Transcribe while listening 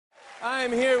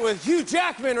I'm here with Hugh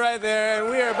Jackman right there,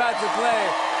 and we are about to play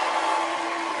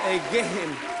a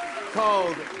game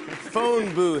called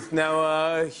Phone Booth.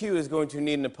 Now, Hugh is going to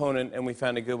need an opponent, and we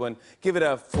found a good one. Give it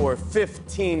up for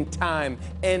 15-time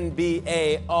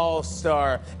NBA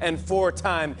All-Star and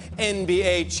 4-time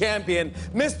NBA champion,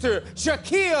 Mr.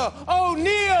 Shaquille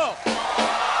O'Neal.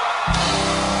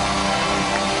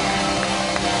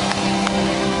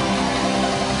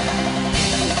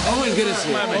 Always good to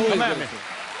see it. Come at me.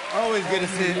 Always good to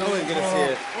see it. Always good to see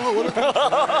it. Oh, what the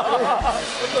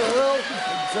hell?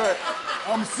 Sorry.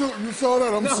 I'm suing. You saw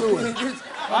that? I'm suing.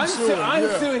 I'm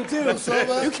suing too. You saw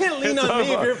that? You can't lean on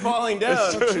me if you're falling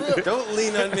down. Don't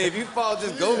lean on me. If you fall,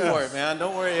 just go for it, man.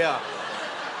 Don't worry out.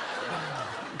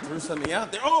 Threw something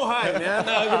out there. Oh, hi, man.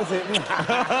 No, good to see you.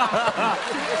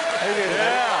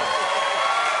 Yeah.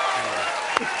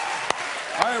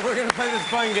 All right, we're gonna play this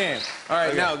fun game. All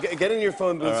right, now get in your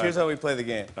phone booths. Right. Here's how we play the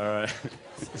game. All right.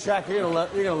 Shaq, you're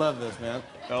gonna love this, man.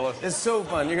 It's so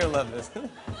fun. You're gonna love this.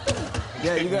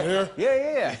 Yeah, you got. Here?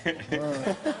 Yeah.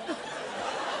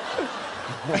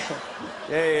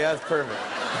 Yeah, that's perfect.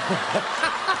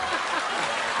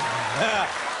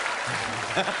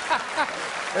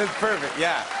 That's perfect.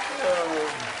 Yeah.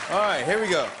 All right, here we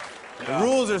go. The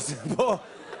rules are simple.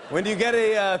 When you get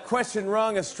a question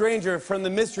wrong, a stranger from the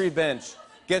mystery bench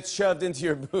gets shoved into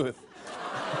your booth.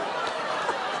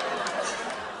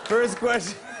 First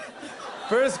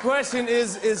question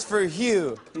is for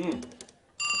Hugh.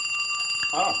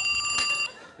 Oh.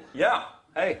 Yeah.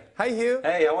 Hey. Hi, Hugh.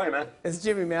 Hey, how are you, man? It's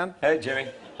Jimmy, man. Hey, Jimmy.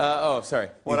 Sorry.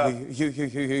 What up? Hugh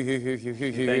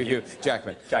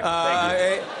Jackman. Thank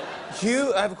you.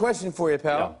 Hugh, I have a question for you,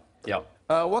 pal. Yeah.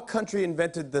 What country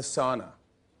invented the sauna?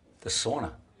 The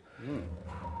sauna.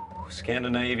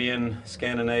 Scandinavian.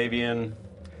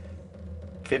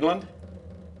 Finland?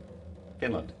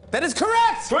 Finland. That is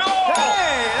correct! Oh!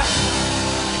 Hey!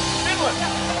 Finland!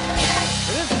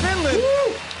 It is Finland.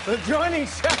 Woo! The joining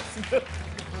chefs. There's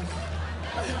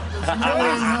no way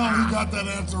in hell he got that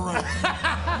answer right.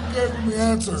 You gave him the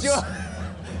answers.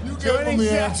 You gave him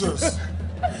the answers.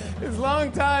 His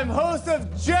longtime host of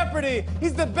Jeopardy.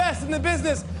 He's the best in the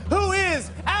business. Who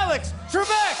is Alex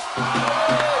Trebek?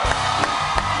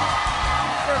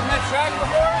 Ever met Shaq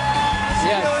before?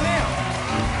 Yes.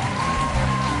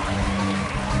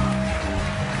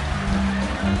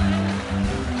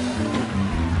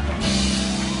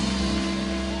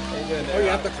 Oh, you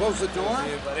have to close the door?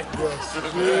 See you, buddy. Yes,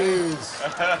 please.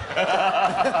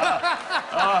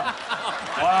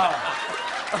 Wow.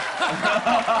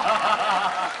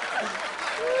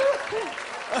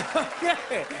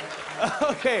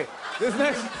 Okay. This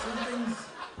next. Something's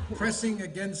pressing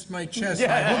against my chest.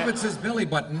 Yeah. I hope it's his belly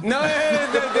button. No,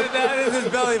 that is his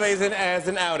belly, but he's an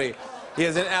Audi. He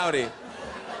has an Audi.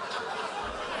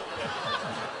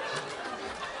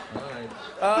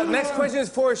 All right. Next question is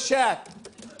for Shaq.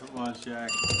 Come on, Shaq.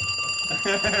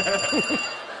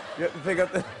 You have to pick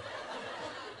up the.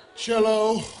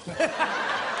 Cello.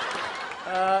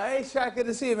 Hey, Shaq, good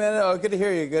to see you, man. Oh, good to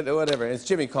hear you. Good, whatever. It's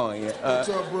Jimmy calling you. What's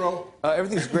up, bro?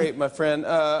 Everything's great, my friend.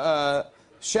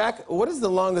 Shaq, what is the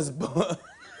longest bone?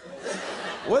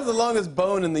 What is the longest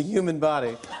bone in the human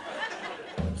body?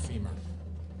 Femur.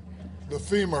 The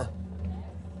femur.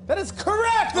 That is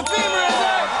correct. The femur is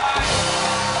right.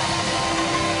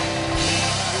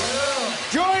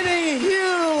 Joining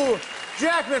Hugh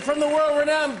Jackman from the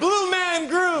world-renowned Blue Man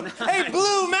Group. Hey,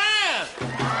 Blue Man.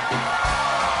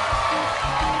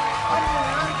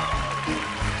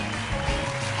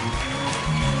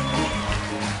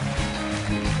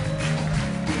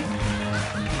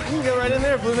 You can go right in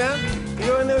there, Blue Man. You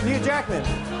go in there with Hugh Jackman.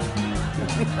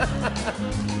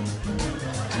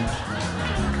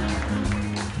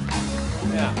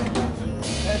 Yeah.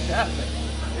 Fantastic.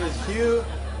 Here's Hugh.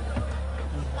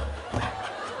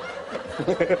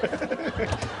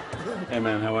 Hey,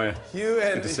 man, how are you? Hugh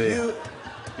and Good to see Hugh.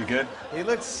 You good? He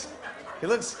looks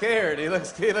scared. He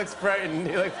looks frightened.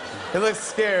 He looks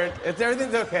scared.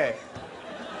 Everything's okay.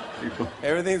 People.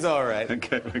 Everything's all right.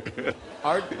 Okay, we're good.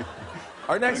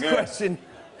 Our next question.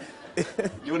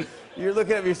 You're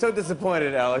looking at me. You're so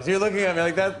disappointed, Alex. You're looking at me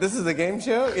like that. This is a game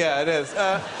show? Yeah, it is.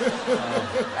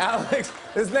 Alex,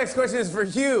 this next question is for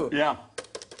Hugh. Yeah.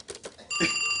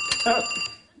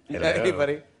 Hey,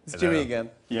 buddy. It's Jimmy again.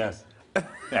 Yes.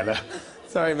 Hello.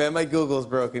 Sorry, man. My Google's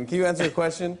broken. Can you answer a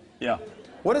question? Yeah.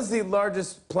 What is the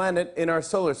largest planet in our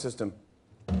solar system?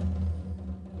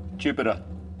 Jupiter.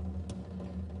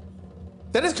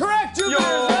 That is correct. Jupiter.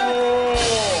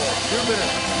 Jupiter.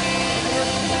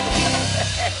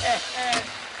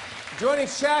 Joining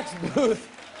Shaq's booth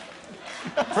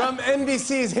From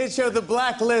NBC's hit show The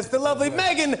Blacklist, the lovely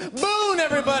Megan Boone,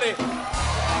 everybody. You're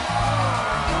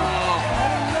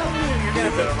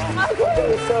gonna put it wrong.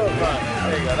 Okay. So fun.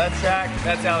 There you go. That's Shaq.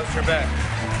 That's Alex Trebek.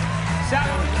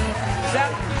 Satin.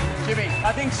 Jimmy,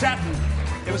 I think satin.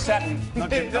 It was satin.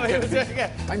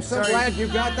 I'm so glad you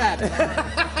got that.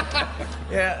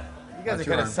 Yeah. You guys are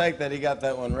kind of psyched that he got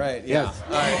that one right. Yes.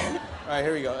 All right,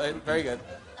 here we go. Very good.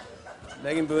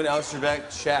 Megan Boone, Alex Trebek,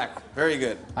 Shaq. Very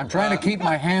good. I'm trying to keep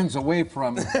my hands away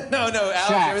from No, Alex,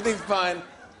 Shaq. everything's fine.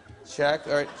 Shaq,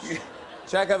 all right.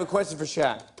 Shaq, I have a question for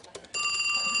Shaq.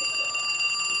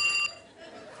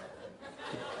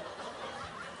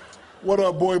 What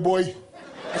up, boy?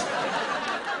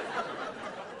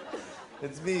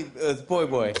 It's me, it's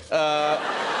Boy.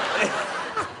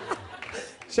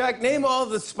 Shaq, name all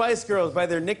the Spice Girls by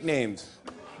their nicknames.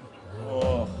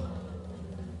 Oh.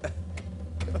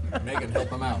 Megan, help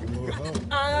him out.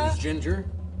 There's Ginger.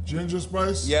 Ginger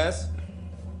Spice? Yes?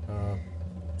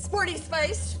 Sporty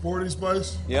Spice. Sporty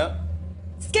Spice? Yep.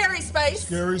 Scary Spice.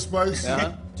 Scary Spice?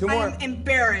 Uh-huh. Two more. I'm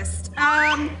embarrassed.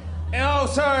 Oh,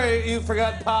 sorry, you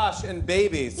forgot Posh and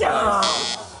Baby.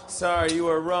 Sorry, you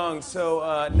were wrong.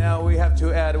 So now we have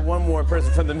to add one more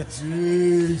person from the mystery.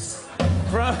 Jeez.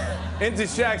 From into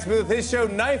Shaq's booth. His show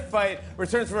Knife Fight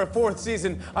returns for a 4th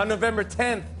season on November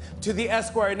 10th to the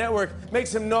Esquire Network. Make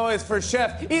some noise for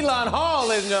Chef Elon Hall,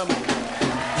 ladies and gentlemen.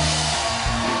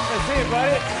 Let's see you,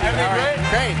 buddy. Everything great?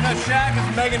 Great. That's Shaq.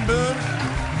 It's Megan Boone.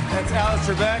 That's Alex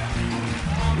Trebek.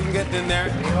 You can get in there.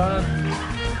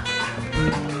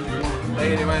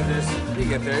 Megan, you mind this? You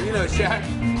get there. You know Shaq.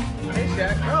 Hey,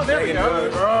 Shaq. Oh, there we Megan go.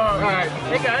 Boone. All right.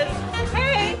 Hey, guys.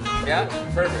 Hey. Yeah,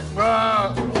 perfect.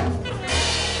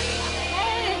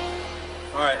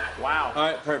 All right. Wow. All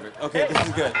right, perfect. Okay, this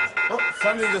is good. Oh,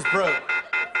 something just broke.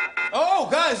 Oh,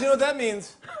 guys, you know what that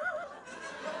means?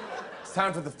 It's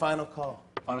time for the final call.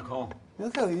 Final call.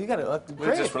 Look how you got it.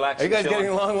 We're just relaxing, Are you guys chilling.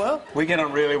 getting along well? We get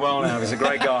on really well now. He's a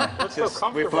great guy. so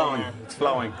comfortable, We're flowing. man. It's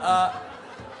flowing.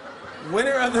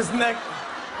 Winner of this next.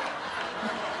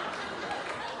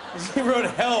 She wrote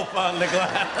help on the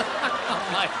glass. Oh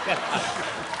my God.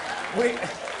 Wait.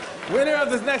 Winner of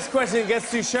this next question gets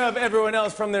to shove everyone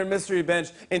else from their mystery bench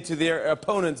into their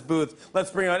opponent's booth. Let's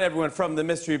bring out everyone from the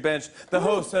mystery bench. The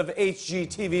hosts of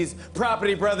HGTV's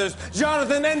Property Brothers,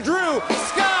 Jonathan and Drew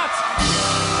Scott.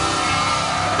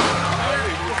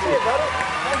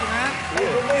 Thank you, man.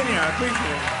 You're I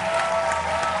appreciate it.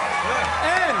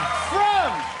 And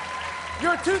from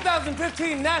your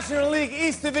 2015 National League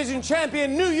East Division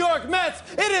champion, New York Mets,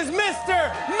 it is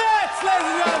Mr. Mets, ladies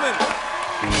and gentlemen.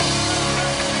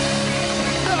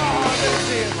 Good to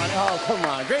see you, buddy. Oh, come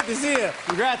on. Great to see you.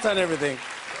 Congrats on everything.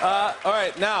 All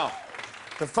right, now,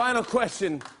 the final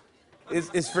question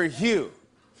is for Hugh.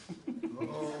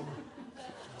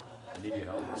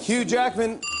 Hugh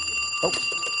Jackman. Oh.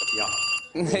 Yeah.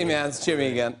 Hey, man, it's Jimmy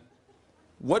again.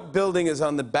 What building is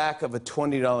on the back of a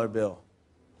 $20 bill?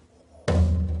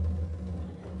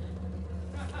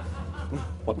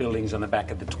 What building's on the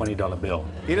back of the $20 bill?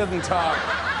 He doesn't talk.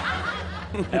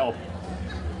 Help.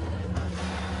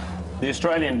 The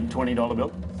Australian $20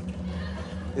 bill.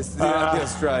 It's the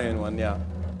Australian one, yeah.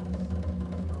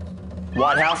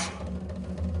 White House.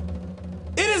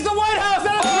 It is the White House!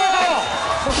 That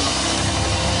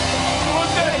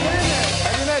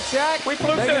Have you met Shaq? We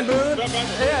flew Megan to- Boone?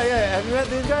 Yeah. Have you met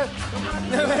these guys?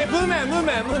 No, hey, Blue Man.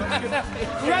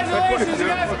 Congratulations, you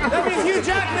guys. That means Hugh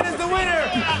Jackman is the winner. I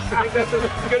think that's as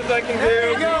good as I can There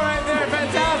you do. go, right there.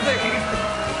 Fantastic.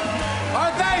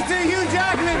 Our thanks to Hugh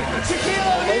Jackman,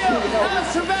 Shaquille O'Neal,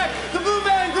 Alex Trebek,